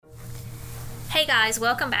Hey guys,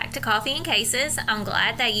 welcome back to Coffee and Cases. I'm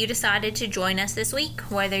glad that you decided to join us this week,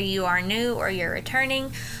 whether you are new or you're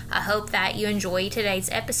returning. I hope that you enjoy today's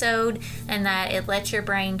episode and that it lets your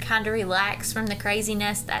brain kind of relax from the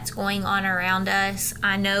craziness that's going on around us.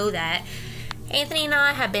 I know that Anthony and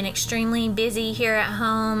I have been extremely busy here at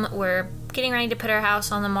home. We're getting ready to put our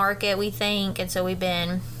house on the market, we think, and so we've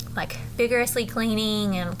been vigorously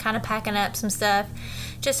cleaning and kind of packing up some stuff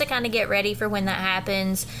just to kind of get ready for when that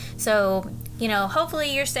happens. So,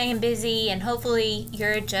 hopefully you're staying busy and hopefully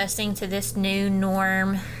you're adjusting to this new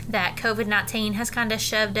norm that COVID-19 has kind of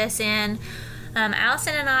shoved us in.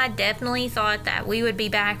 Allison and I definitely thought that we would be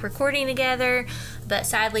back recording together, but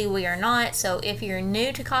sadly we are not. So if you're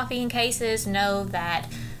new to Coffee and Cases, know that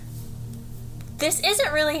this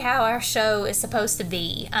isn't really how our show is supposed to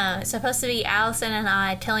be. It's supposed to be Allison and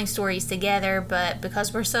I telling stories together, but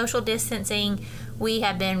because we're social distancing, we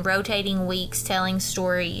have been rotating weeks telling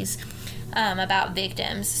stories about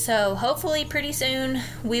victims. So hopefully pretty soon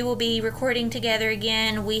we will be recording together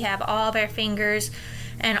again. We have all of our fingers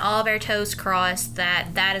and all of our toes crossed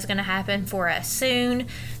that is going to happen for us soon.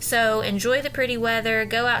 So enjoy the pretty weather.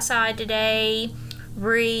 Go outside today.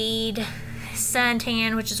 Read.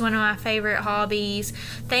 Suntan, which is one of my favorite hobbies.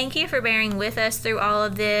 Thank you for bearing with us through all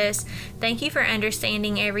of this. Thank you for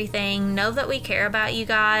understanding everything. Know that we care about you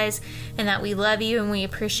guys and that we love you and we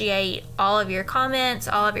appreciate all of your comments,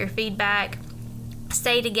 all of your feedback.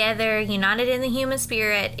 Stay together, united in the human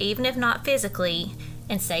spirit, even if not physically,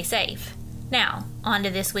 and stay safe. Now, on to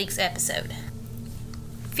this week's episode.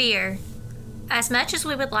 Fear. As much as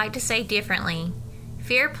we would like to say differently,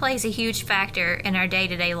 fear plays a huge factor in our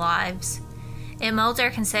day-to-day lives. It molds our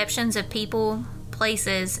conceptions of people,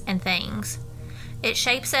 places, and things. It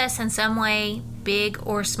shapes us in some way, big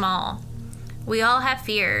or small. We all have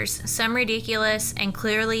fears, some ridiculous and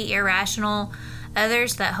clearly irrational,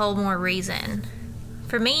 others that hold more reason.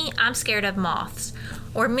 For me, I'm scared of moths,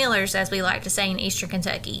 or millers as we like to say in Eastern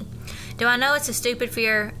Kentucky. Do I know it's a stupid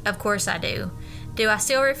fear? Of course I do. Do I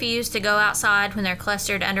still refuse to go outside when they're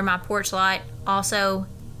clustered under my porch light? Also,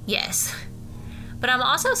 yes. But I'm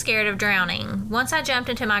also scared of drowning. Once I jumped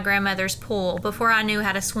into my grandmother's pool before I knew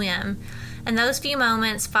how to swim, and those few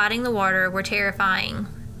moments fighting the water were terrifying.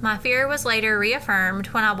 My fear was later reaffirmed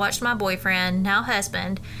when I watched my boyfriend, now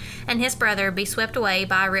husband, and his brother be swept away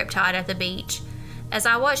by a riptide at the beach. As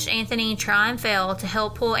I watched Anthony try and fail to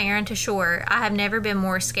help pull Aaron to shore, I have never been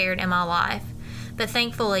more scared in my life. But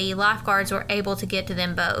thankfully, lifeguards were able to get to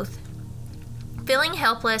them both. Feeling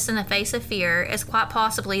helpless in the face of fear is quite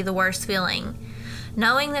possibly the worst feeling.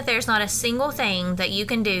 Knowing that there's not a single thing that you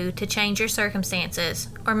can do to change your circumstances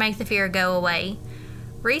or make the fear go away.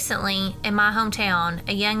 Recently, in my hometown,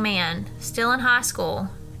 a young man, still in high school,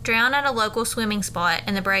 drowned at a local swimming spot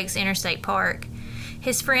in the Breaks Interstate Park.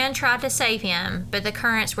 His friend tried to save him, but the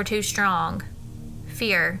currents were too strong.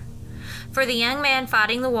 Fear. For the young man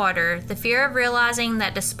fighting the water, the fear of realizing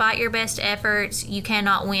that despite your best efforts, you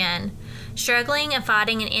cannot win. Struggling and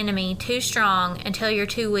fighting an enemy too strong until you're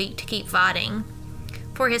too weak to keep fighting.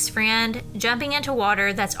 For his friend, jumping into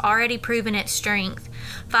water that's already proven its strength,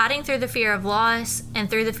 fighting through the fear of loss and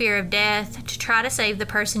through the fear of death to try to save the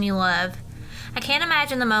person you love. I can't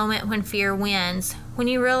imagine the moment when fear wins, when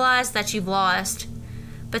you realize that you've lost.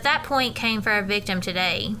 But that point came for our victim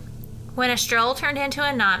today. When a stroll turned into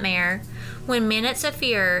a nightmare, when minutes of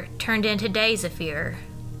fear turned into days of fear.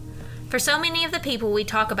 For so many of the people we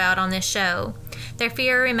talk about on this show, their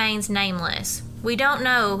fear remains nameless. We don't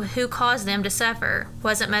know who caused them to suffer.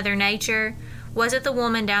 Was it Mother Nature? Was it the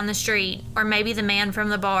woman down the street? Or maybe the man from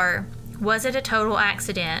the bar? Was it a total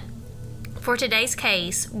accident? For today's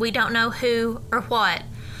case, we don't know who or what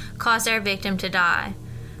caused our victim to die.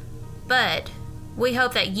 But we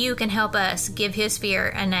hope that you can help us give his fear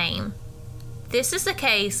a name. This is the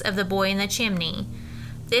case of the Boy in the Chimney.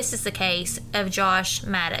 This is the case of Josh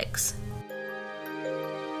Maddox.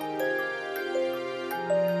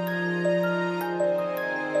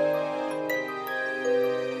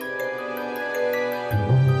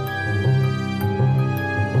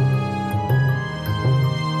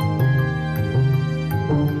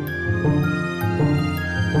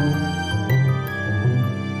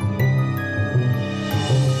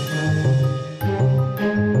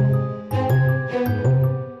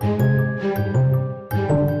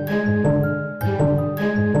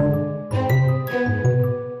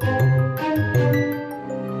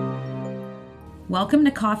 Welcome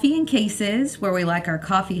to Coffee and Cases, where we like our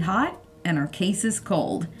coffee hot and our cases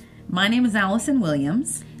cold. My name is Allison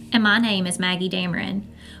Williams. And my name is Maggie Dameron.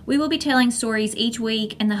 We will be telling stories each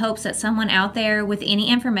week in the hopes that someone out there with any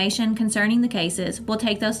information concerning the cases will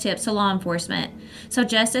take those tips to law enforcement, so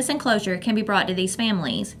justice and closure can be brought to these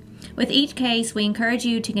families. With each case, we encourage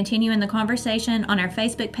you to continue in the conversation on our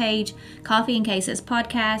Facebook page, Coffee and Cases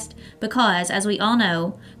Podcast, because, as we all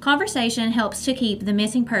know, conversation helps to keep the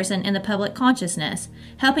missing person in the public consciousness,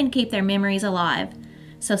 helping to keep their memories alive.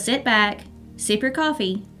 So sit back, sip your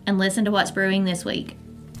coffee, and listen to what's brewing this week.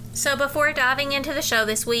 So before diving into the show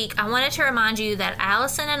this week, I wanted to remind you that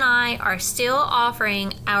Allison and I are still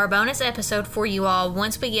offering our bonus episode for you all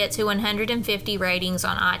once we get to 150 ratings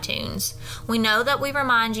on iTunes. We know that we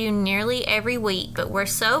remind you nearly every week, but we're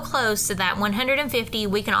so close to that 150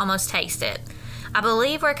 we can almost taste it. I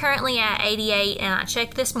believe we're currently at 88, and I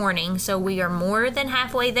checked this morning, so we are more than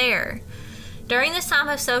halfway there. During this time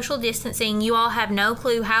of social distancing, you all have no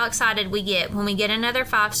clue how excited we get when we get another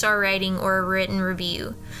 5-star rating or a written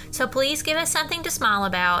review. So please give us something to smile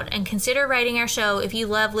about and consider rating our show if you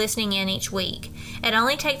love listening in each week. It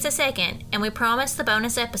only takes a second, and we promise the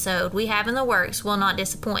bonus episode we have in the works will not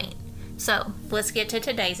disappoint. So let's get to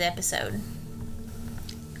today's episode.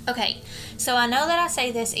 Okay, so I know that I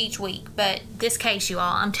say this each week, but this case, you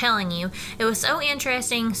all, I'm telling you, it was so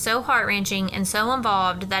interesting, so heart-wrenching, and so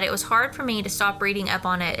involved that it was hard for me to stop reading up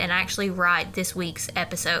on it and actually write this week's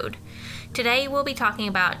episode. Today, we'll be talking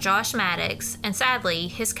about Josh Maddox, and sadly,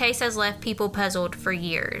 his case has left people puzzled for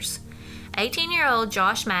years. 18-year-old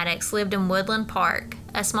Josh Maddox lived in Woodland Park,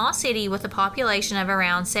 a small city with a population of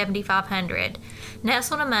around 7,500,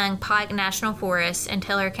 nestled among Pike National Forest in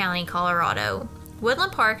Teller County, Colorado.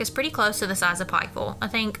 Woodland Park is pretty close to the size of Pikeville. I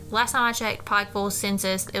think last time I checked Pikeville's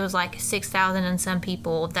census, it was like 6,000 and some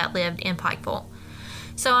people that lived in Pikeville.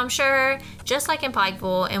 So I'm sure, just like in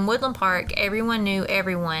Pikeville, in Woodland Park, everyone knew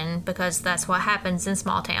everyone because that's what happens in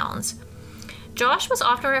small towns. Josh was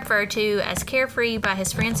often referred to as carefree by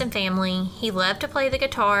his friends and family. He loved to play the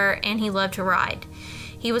guitar and he loved to ride.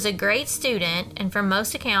 He was a great student and from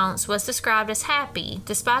most accounts was described as happy,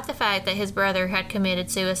 despite the fact that his brother had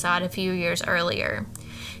committed suicide a few years earlier.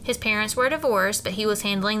 His parents were divorced, but he was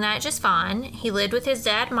handling that just fine. He lived with his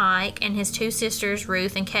dad, Mike, and his two sisters,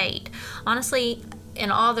 Ruth and Kate. Honestly,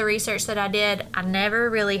 in all the research that I did, I never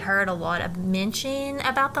really heard a lot of mention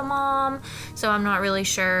about the mom, so I'm not really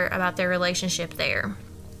sure about their relationship there.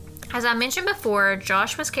 As I mentioned before,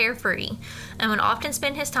 Josh was carefree and would often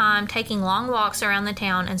spend his time taking long walks around the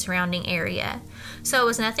town and surrounding area. So it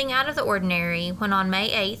was nothing out of the ordinary when on May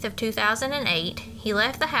 8th of 2008, he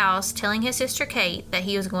left the house telling his sister Kate that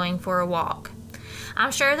he was going for a walk.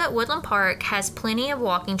 I'm sure that Woodland Park has plenty of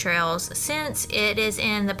walking trails since it is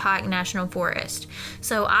in the Pike National Forest,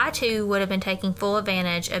 so I too would have been taking full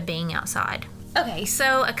advantage of being outside. Okay,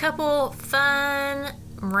 so a couple fun,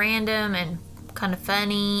 random, and kind of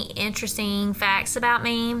funny, interesting facts about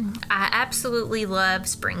me. I absolutely love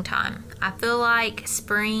springtime. I feel like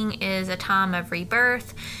spring is a time of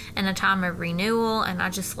rebirth and a time of renewal, and I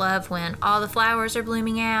just love when all the flowers are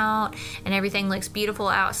blooming out and everything looks beautiful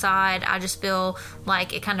outside. I just feel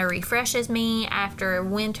like it kind of refreshes me after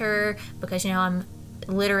winter because, you know, I'm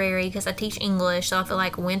literary because I teach English, so I feel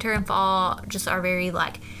like winter and fall just are very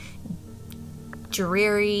like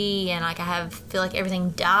dreary, and like feel like everything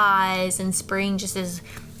dies, and spring just is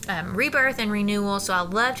rebirth and renewal. So I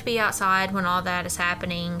love to be outside when all that is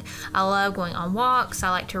happening. I love going on walks. I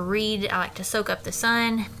like to read. I like to soak up the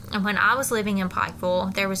sun. And when I was living in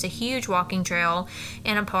Pikeville, there was a huge walking trail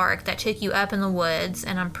in a park that took you up in the woods,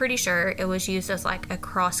 and I'm pretty sure it was used as like a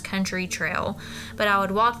cross-country trail, but I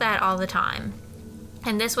would walk that all the time.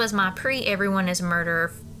 And this was my pre-everyone is a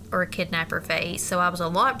murderer or kidnapper phase, so I was a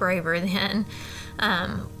lot braver then.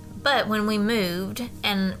 But when we moved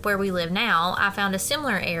and where we live now, I found a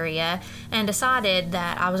similar area and decided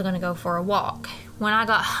that I was going to go for a walk. When I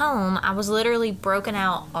got home, I was literally broken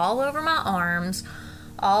out all over my arms,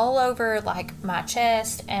 all over like my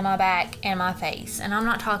chest and my back and my face. And I'm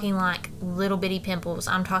not talking like little bitty pimples.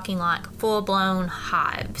 I'm talking like full-blown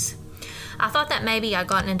hives. I thought that maybe I'd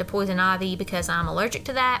gotten into poison ivy because I'm allergic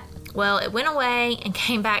to that. Well, it went away and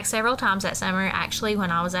came back several times that summer, actually, when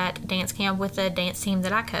I was at dance camp with the dance team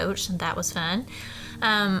that I coached, and that was fun.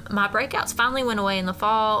 My breakouts finally went away in the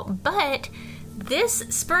fall, but this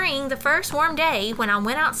spring, the first warm day, when I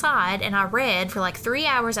went outside and I read for like 3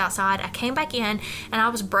 hours outside, I came back in and I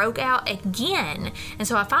was broke out again. And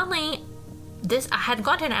so I had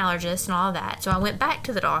gone to an allergist and all of that, so I went back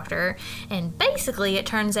to the doctor, and basically it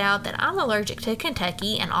turns out that I'm allergic to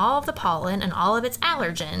Kentucky and all of the pollen and all of its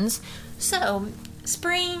allergens. So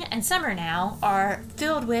spring and summer now are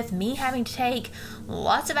filled with me having to take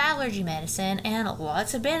lots of allergy medicine and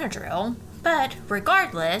lots of Benadryl, But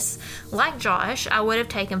regardless, like Josh, I would have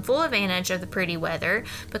taken full advantage of the pretty weather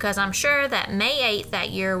because I'm sure that May 8th that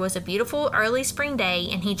year was a beautiful early spring day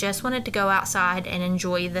and he just wanted to go outside and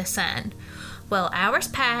enjoy the sun. Well, hours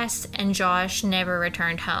passed and Josh never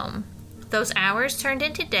returned home. Those hours turned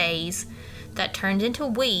into days, that turned into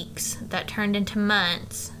weeks, that turned into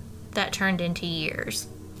months, that turned into years.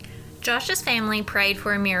 Josh's family prayed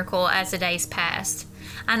for a miracle as the days passed.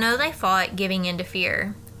 I know they fought giving in to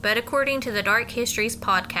fear. But according to the Dark Histories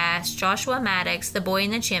podcast, Joshua Maddox, the Boy in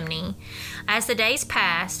the Chimney, as the days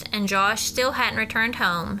passed and Josh still hadn't returned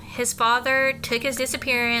home, his father took his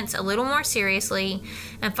disappearance a little more seriously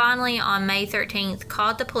and finally on May 13th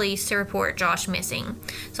called the police to report Josh missing.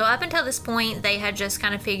 So up until this point, they had just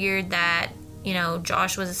kind of figured that,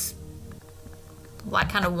 Josh was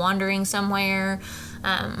kind of wandering somewhere.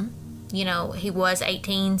 He was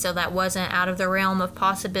 18, so that wasn't out of the realm of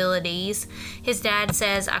possibilities. His dad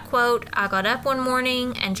says, I quote, "I got up one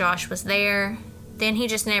morning and Josh was there. Then he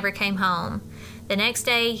just never came home. The next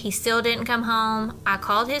day, he still didn't come home. I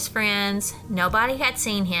called his friends. Nobody had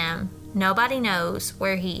seen him. Nobody knows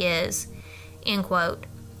where he is." End quote.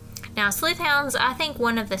 Now, sleuthhounds, I think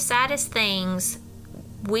one of the saddest things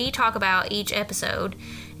we talk about each episode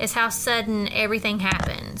is how sudden everything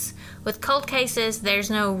happens. With cold cases, there's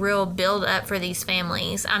no real build up for these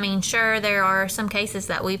families. I mean, sure, there are some cases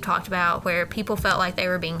that we've talked about where people felt like they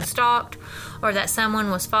were being stalked or that someone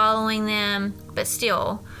was following them, but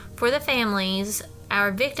still, for the families, our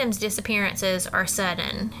victims' disappearances are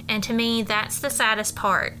sudden, and to me, that's the saddest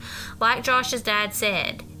part. Like Josh's dad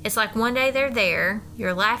said, it's like one day they're there,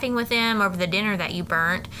 you're laughing with them over the dinner that you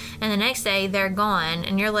burnt, and the next day they're gone,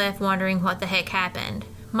 and you're left wondering what the heck happened.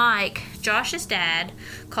 Mike, Josh's dad,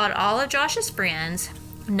 called all of Josh's friends.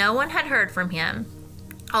 No one had heard from him.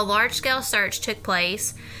 A large-scale search took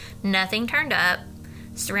place. Nothing turned up.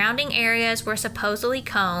 Surrounding areas were supposedly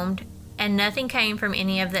combed, and nothing came from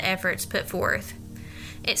any of the efforts put forth.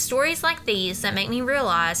 It's stories like these that make me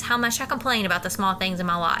realize how much I complain about the small things in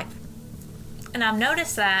my life. And I've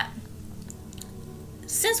noticed that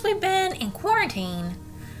since we've been in quarantine,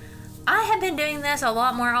 I have been doing this a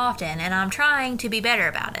lot more often, and I'm trying to be better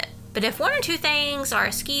about it. But if one or two things are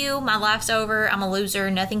askew, my life's over, I'm a loser,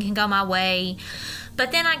 nothing can go my way.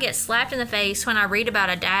 But then I get slapped in the face when I read about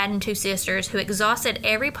a dad and two sisters who exhausted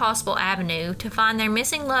every possible avenue to find their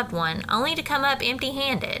missing loved one, only to come up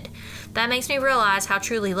empty-handed. That makes me realize how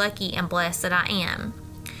truly lucky and blessed that I am.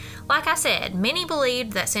 Like I said, many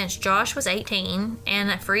believed that since Josh was 18 and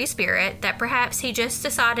a free spirit, that perhaps he just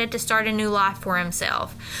decided to start a new life for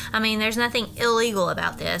himself. I mean, there's nothing illegal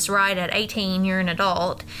about this, right? At 18, you're an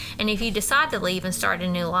adult, and if you decide to leave and start a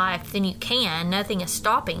new life, then you can. Nothing is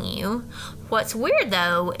stopping you. What's weird,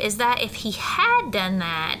 though, is that if he had done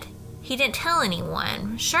that, he didn't tell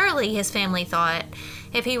anyone. Surely, his family thought,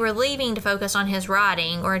 if he were leaving to focus on his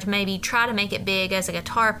writing or to maybe try to make it big as a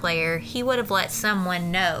guitar player, he would have let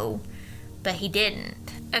someone know. But he didn't.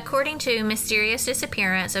 According to Mysterious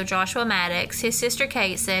Disappearance of Joshua Maddox, his sister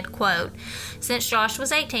Kate said, quote, "Since Josh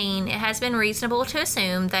was 18, it has been reasonable to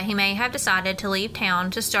assume that he may have decided to leave town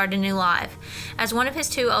to start a new life. As one of his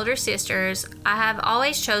two older sisters, I have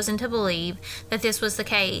always chosen to believe that this was the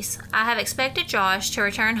case. I have expected Josh to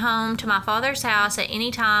return home to my father's house at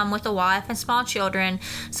any time with a wife and small children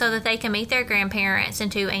so that they can meet their grandparents and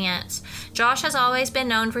two aunts. Josh has always been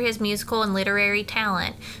known for his musical and literary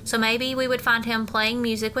talent, so maybe we would find him playing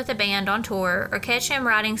music with a band on tour or catch him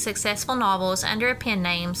writing successful novels under a pen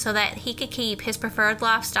name so that he could keep his preferred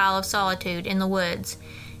lifestyle of solitude in the woods."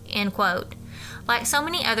 End quote. Like so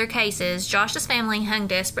many other cases, Josh's family hung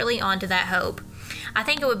desperately onto that hope. I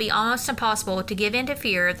think it would be almost impossible to give in to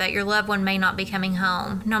fear that your loved one may not be coming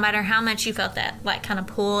home, no matter how much you felt that kind of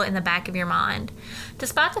pull in the back of your mind.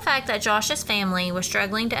 Despite the fact that Josh's family was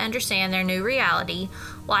struggling to understand their new reality,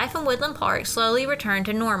 life in Woodland Park slowly returned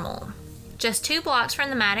to normal. Just 2 blocks from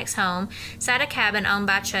the Maddox home sat a cabin owned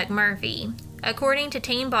by Chuck Murphy. According to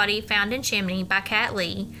Teen Body Found in Chimney by Kat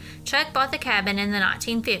Lee, Chuck bought the cabin in the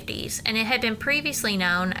 1950s, and it had been previously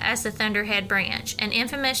known as the Thunderhead Branch, an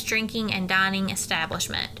infamous drinking and dining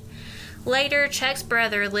establishment. Later, Chuck's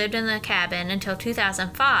brother lived in the cabin until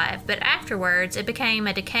 2005, but afterwards it became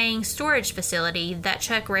a decaying storage facility that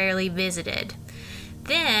Chuck rarely visited.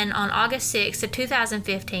 Then, on August 6th of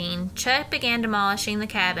 2015, Chuck began demolishing the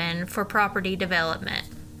cabin for property development.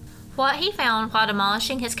 What he found while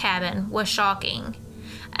demolishing his cabin was shocking.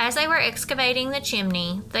 As they were excavating the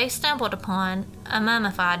chimney, they stumbled upon a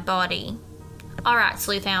mummified body. Alright,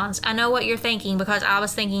 sleuthhounds, I know what you're thinking because I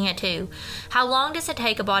was thinking it too. How long does it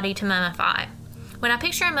take a body to mummify? When I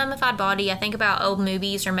picture a mummified body, I think about old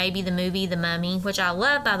movies or maybe the movie The Mummy, which I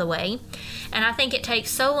love, by the way, and I think it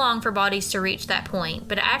takes so long for bodies to reach that point.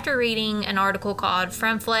 But after reading an article called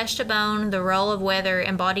From Flesh to Bone, The Role of Weather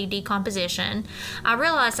in Body Decomposition, I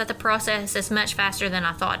realized that the process is much faster than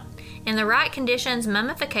I thought. In the right conditions,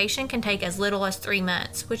 mummification can take as little as 3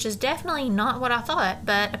 months, which is definitely not what I thought,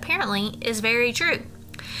 but apparently is very true.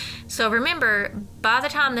 So remember, by the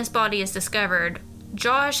time this body is discovered,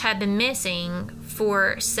 Josh had been missing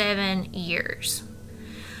for 7 years.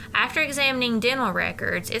 After examining dental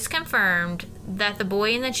records, it's confirmed that the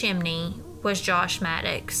boy in the chimney was Josh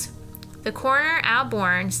Maddox. The coroner, Al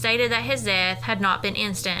Bourne, stated that his death had not been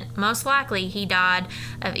instant. Most likely, he died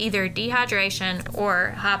of either dehydration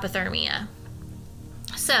or hypothermia.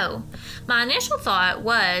 So, my initial thought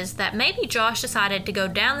was that maybe Josh decided to go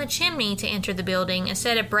down the chimney to enter the building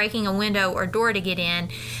instead of breaking a window or door to get in,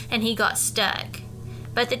 and he got stuck.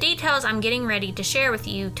 But the details I'm getting ready to share with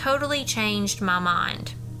you totally changed my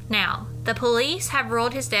mind. Now, the police have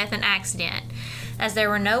ruled his death an accident, as there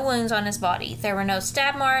were no wounds on his body. There were no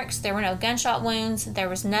stab marks, there were no gunshot wounds, there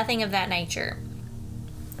was nothing of that nature.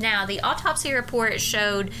 Now, the autopsy report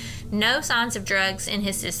showed no signs of drugs in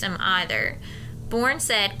his system either. Bourne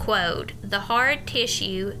said, quote, "The hard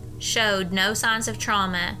tissue showed no signs of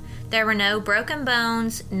trauma. There were no broken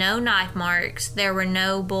bones, no knife marks, there were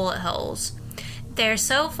no bullet holes. There's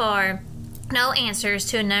so far no answers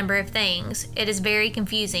to a number of things. It is very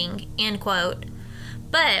confusing," end quote.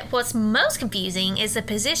 But what's most confusing is the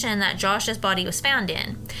position that Josh's body was found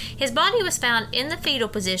in. His body was found in the fetal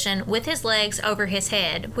position with his legs over his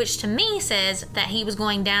head, which to me says that he was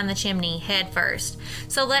going down the chimney head first.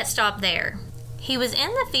 So let's stop there. He was in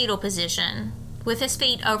the fetal position with his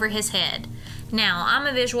feet over his head. Now, I'm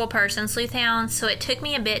a visual person, sleuthhound, so it took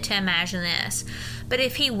me a bit to imagine this. But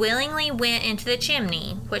if he willingly went into the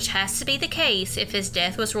chimney, which has to be the case if his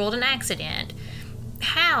death was ruled an accident,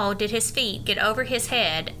 how did his feet get over his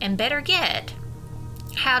head? And better yet,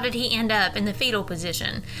 how did he end up in the fetal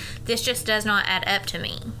position? This just does not add up to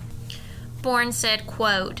me. Bourne said,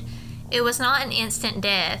 quote, "It was not an instant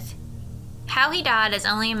death. How he died is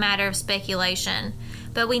only a matter of speculation,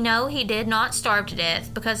 but we know he did not starve to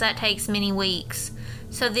death because that takes many weeks.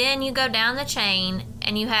 So then you go down the chain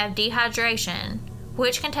and you have dehydration,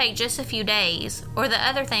 which can take just a few days, or the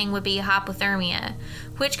other thing would be hypothermia,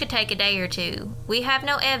 which could take a day or two. We have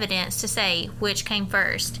no evidence to say which came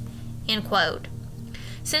first," end quote.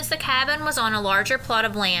 Since the cabin was on a larger plot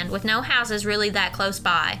of land with no houses really that close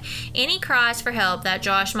by, any cries for help that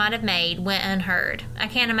Josh might have made went unheard. I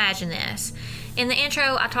can't imagine this. In the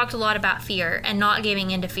intro, I talked a lot about fear and not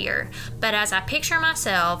giving into fear, but as I picture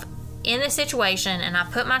myself in the situation and I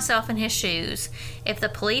put myself in his shoes, if the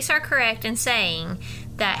police are correct in saying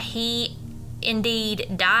that he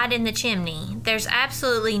indeed died in the chimney, there's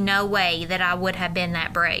absolutely no way that I would have been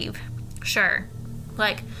that brave. Sure,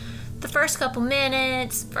 like the first couple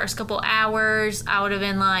minutes, first couple hours, I would have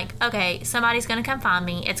been like, okay, somebody's going to come find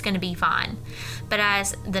me, it's going to be fine. But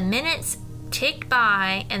as the minutes ticked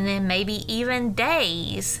by, and then maybe even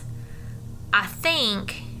days, I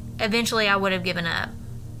think eventually I would have given up.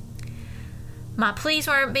 My pleas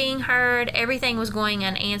weren't being heard, everything was going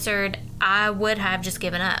unanswered, I would have just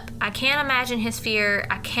given up. I can't imagine his fear,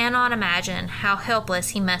 I cannot imagine how helpless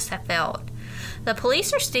he must have felt. The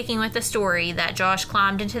police are sticking with the story that Josh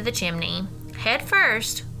climbed into the chimney head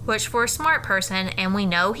first, which for a smart person, and we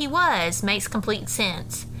know he was, makes complete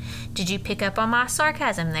sense. Did you pick up on my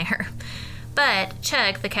sarcasm there? But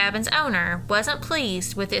Chuck, the cabin's owner, wasn't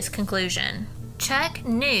pleased with this conclusion. Chuck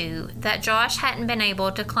knew that Josh hadn't been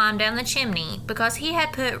able to climb down the chimney because he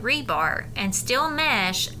had put rebar and steel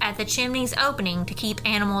mesh at the chimney's opening to keep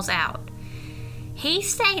animals out. He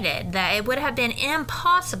stated that it would have been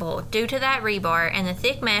impossible due to that rebar and the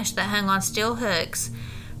thick mesh that hung on steel hooks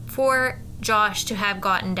for Josh to have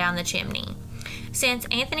gotten down the chimney. Since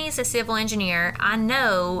Anthony is a civil engineer, I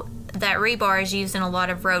know that rebar is used in a lot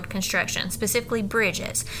of road construction, specifically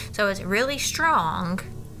bridges, so it's really strong.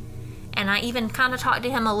 And I even kind of talked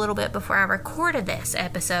to him a little bit before I recorded this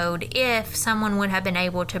episode if someone would have been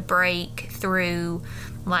able to break through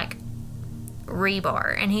like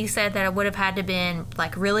rebar, and he said that it would have had to been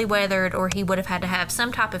like really weathered, or he would have had to have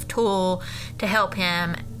some type of tool to help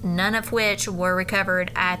him, none of which were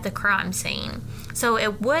recovered at the crime scene. So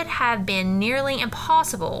it would have been nearly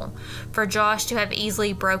impossible for Josh to have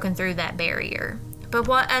easily broken through that barrier. But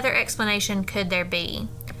what other explanation could there be?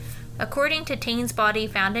 According to Teen's Body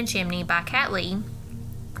Found in Chimney by Kat Lee,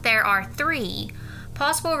 there are 3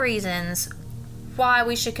 possible reasons why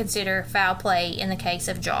we should consider foul play in the case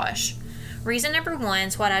of Josh. Reason number 1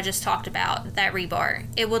 is what I just talked about, that rebar.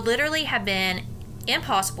 It would literally have been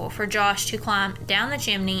impossible for Josh to climb down the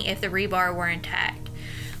chimney if the rebar were intact.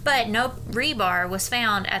 But no rebar was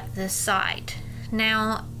found at this site.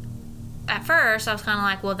 Now, at first, I was kind of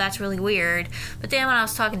like, well, that's really weird. But then when I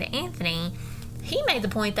was talking to Anthony, he made the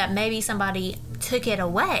point that maybe somebody took it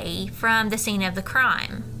away from the scene of the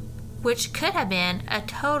crime, which could have been a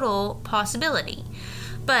total possibility.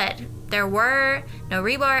 But there were no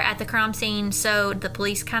rebar at the crime scene, so the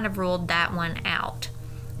police kind of ruled that one out.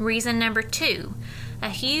 Reason number 2. A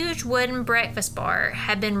huge wooden breakfast bar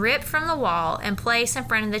had been ripped from the wall and placed in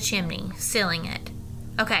front of the chimney, sealing it.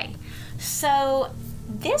 Okay, so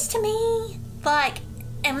this to me,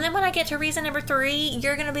 and then when I get to reason number 3,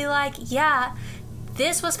 you're going to be like, yeah,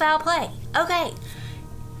 this was foul play. Okay.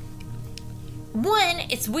 1,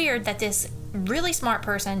 it's weird that this really smart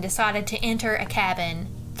person decided to enter a cabin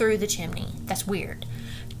through the chimney. That's weird.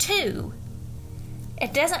 2,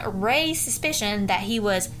 it doesn't raise suspicion that he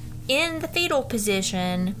was in the fetal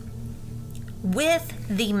position with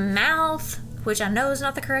the mouth, which I know is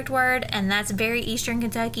not the correct word, and that's very Eastern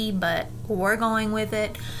Kentucky, but we're going with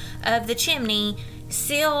it, of the chimney,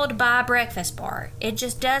 sealed by a breakfast bar. It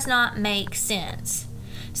just does not make sense.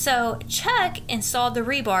 So Chuck installed the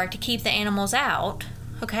rebar to keep the animals out.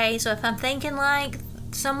 Okay, so if I'm thinking like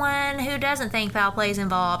someone who doesn't think foul play is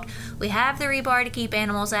involved, we have the rebar to keep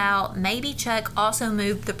animals out. Maybe Chuck also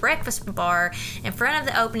moved the breakfast bar in front of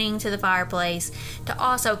the opening to the fireplace to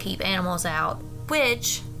also keep animals out,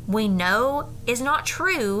 which we know is not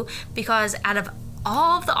true because out of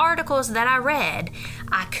all of the articles that I read,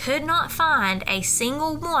 I could not find a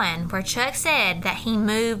single one where Chuck said that he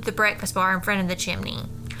moved the breakfast bar in front of the chimney.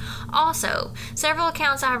 Also, several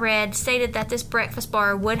accounts I read stated that this breakfast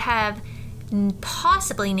bar would have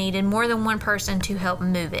possibly needed more than one person to help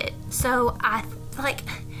move it. So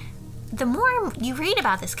the more you read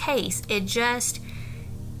about this case, it just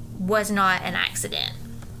was not an accident.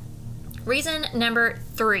 Reason number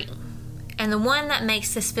 3, and the one that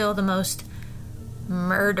makes this feel the most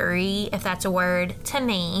murdery, if that's a word, to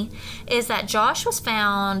me, is that Josh was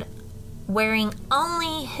found wearing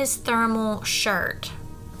only his thermal shirt.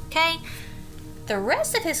 Okay? The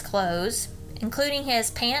rest of his clothes, including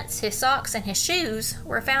his pants, his socks, and his shoes,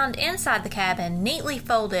 were found inside the cabin, neatly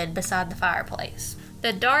folded beside the fireplace.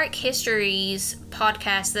 The Dark Histories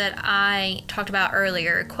podcast that I talked about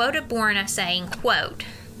earlier quoted Borna saying, quote,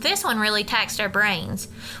 "This one really taxed our brains.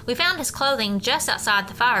 We found his clothing just outside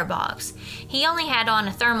the firebox. He only had on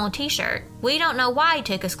a thermal t-shirt. We don't know why he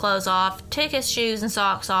took his clothes off, took his shoes and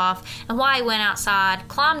socks off, and why he went outside,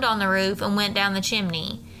 climbed on the roof, and went down the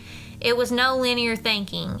chimney. It was no linear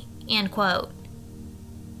thinking." End quote.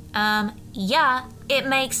 Yeah, it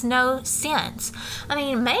makes no sense. I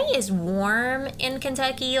mean, May is warm in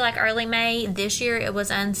Kentucky, like early May. This year it was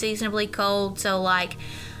unseasonably cold, so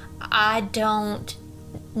I don't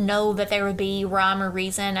know that there would be rhyme or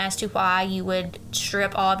reason as to why you would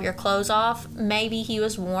strip all of your clothes off. Maybe he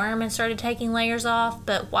was warm and started taking layers off,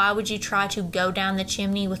 but why would you try to go down the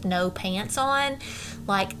chimney with no pants on?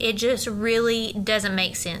 It just really doesn't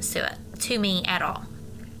make sense to me at all.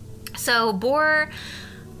 So Bohr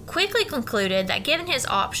quickly concluded that given his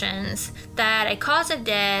options, that a cause of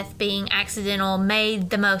death being accidental made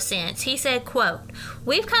the most sense. He said, quote,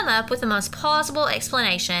 "We've come up with the most plausible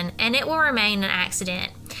explanation, and it will remain an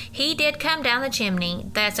accident. He did come down the chimney.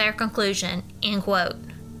 That's our conclusion." End quote.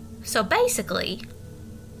 So basically,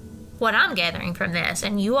 what I'm gathering from this,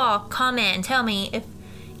 and you all comment and tell me if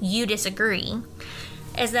you disagree,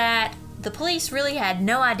 is that the police really had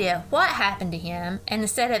no idea what happened to him, and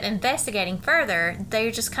instead of investigating further,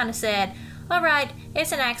 they just kind of said, all right,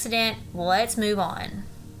 it's an accident, let's move on.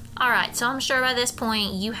 Alright, so I'm sure by this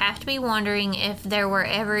point you have to be wondering if there were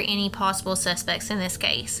ever any possible suspects in this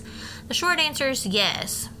case. The short answer is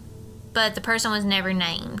yes, but the person was never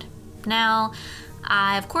named. Now,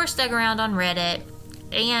 I of course dug around on Reddit,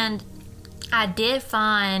 and I did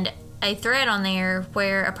find a thread on there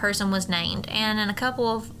where a person was named, and in a couple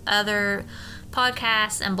of other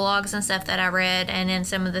podcasts and blogs and stuff that I read, and in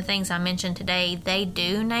some of the things I mentioned today, they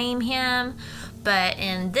do name him, but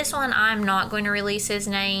in this one I'm not going to release his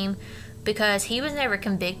name because he was never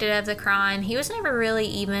convicted of the crime. He was never really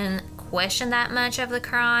even questioned that much of the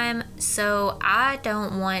crime, so I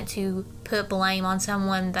don't want to put blame on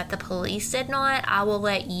someone that the police did not. I will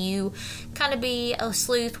let you kind of be a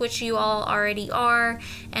sleuth, which you all already are,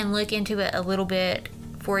 and look into it a little bit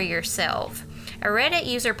for yourself. A Reddit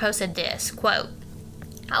user posted this, quote,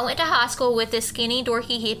 "I went to high school with this skinny,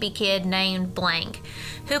 dorky hippie kid named Blank,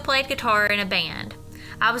 who played guitar in a band.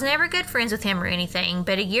 I was never good friends with him or anything,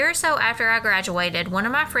 but a year or so after I graduated, one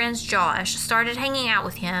of my friends, Josh, started hanging out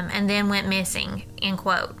with him and then went missing." End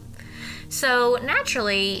quote. So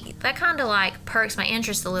naturally, that kind of like perks my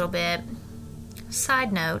interest a little bit.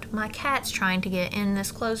 Side note, my cat's trying to get in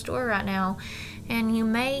this closed door right now, and you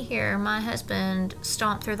may hear my husband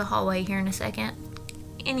stomp through the hallway here in a second.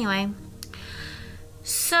 Anyway,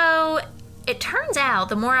 so it turns out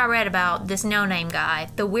the more I read about this no-name guy,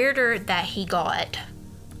 the weirder that he got.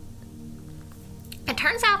 It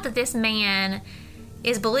turns out that this man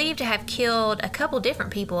is believed to have killed a couple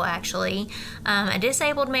different people, actually. A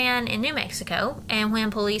disabled man in New Mexico, and when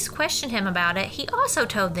police questioned him about it, he also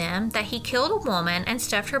told them that he killed a woman and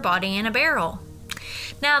stuffed her body in a barrel.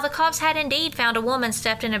 Now, the cops had indeed found a woman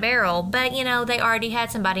stuffed in a barrel, but, they already had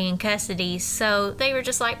somebody in custody, so they were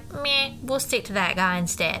just like, meh, we'll stick to that guy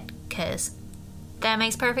instead, because that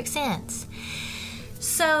makes perfect sense.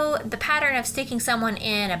 So, the pattern of sticking someone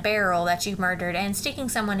in a barrel that you've murdered and sticking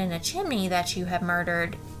someone in a chimney that you have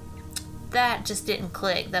murdered, that just didn't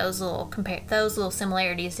click. Those little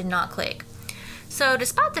similarities did not click. So,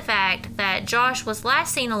 despite the fact that Josh was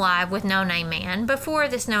last seen alive with No Name Man before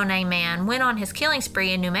this No Name Man went on his killing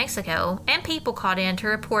spree in New Mexico, and people called in to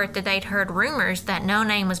report that they'd heard rumors that No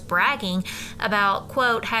Name was bragging about,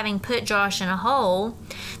 quote, having put Josh in a hole,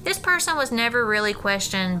 this person was never really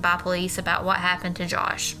questioned by police about what happened to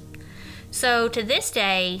Josh. So, to this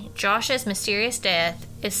day, Josh's mysterious death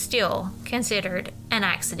is still considered an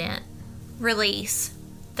accident. Release.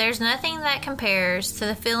 There's nothing that compares to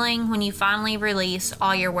the feeling when you finally release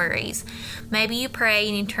all your worries. Maybe you pray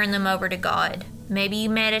and you turn them over to God. Maybe you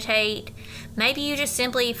meditate. Maybe you just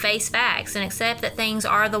simply face facts and accept that things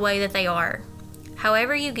are the way that they are.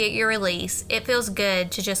 However you get your release, it feels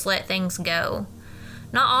good to just let things go.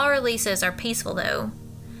 Not all releases are peaceful, though.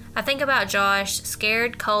 I think about Josh,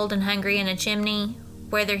 scared, cold, and hungry in a chimney,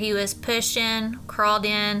 whether he was pushed in, crawled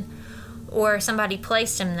in, or somebody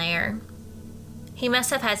placed him there. He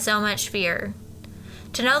must have had so much fear.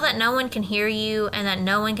 To know that no one can hear you and that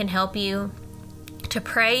no one can help you. To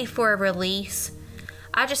pray for a release.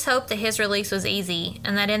 I just hope that his release was easy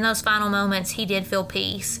and that in those final moments he did feel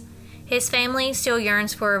peace. His family still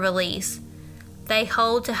yearns for a release. They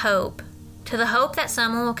hold to hope. To the hope that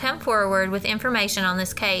someone will come forward with information on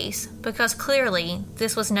this case, because clearly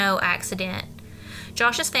this was no accident.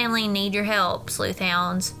 Josh's family need your help, sleuth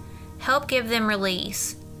hounds. Help give them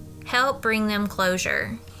release. Help bring them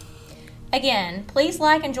closure. Again, please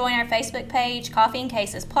like and join our Facebook page, Coffee and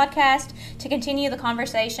Cases Podcast, to continue the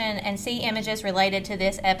conversation and see images related to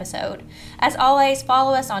this episode. As always,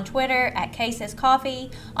 follow us on Twitter at Cases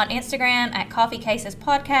Coffee, on Instagram at Coffee Cases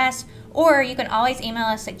Podcast, or you can always email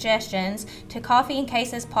us suggestions to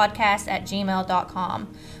coffeeandcasespodcast@gmail.com.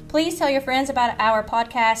 Please tell your friends about our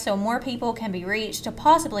podcast so more people can be reached to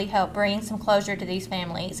possibly help bring some closure to these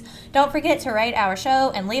families. Don't forget to rate our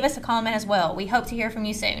show and leave us a comment as well. We hope to hear from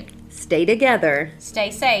you soon. Stay together.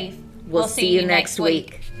 Stay safe. We'll see you next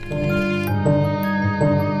week.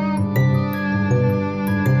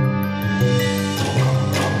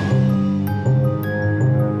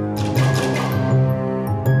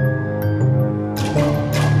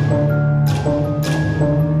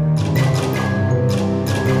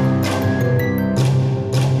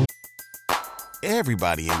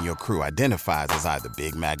 Everybody in your crew identifies as either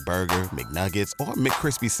Big Mac Burger, McNuggets, or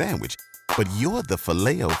McCrispy Sandwich. But you're the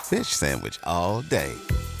Filet-O-Fish Sandwich all day.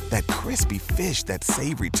 That crispy fish, that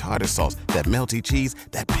savory tartar sauce, that melty cheese,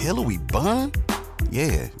 that pillowy bun.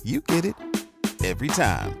 Yeah, you get it. Every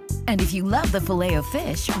time. And if you love the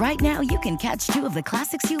Filet-O-Fish, right now you can catch two of the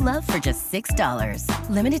classics you love for just $6.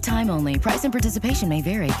 Limited time only. Price and participation may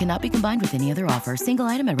vary. Cannot be combined with any other offer. Single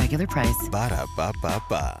item at regular price.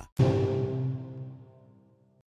 Ba-da-ba-ba-ba.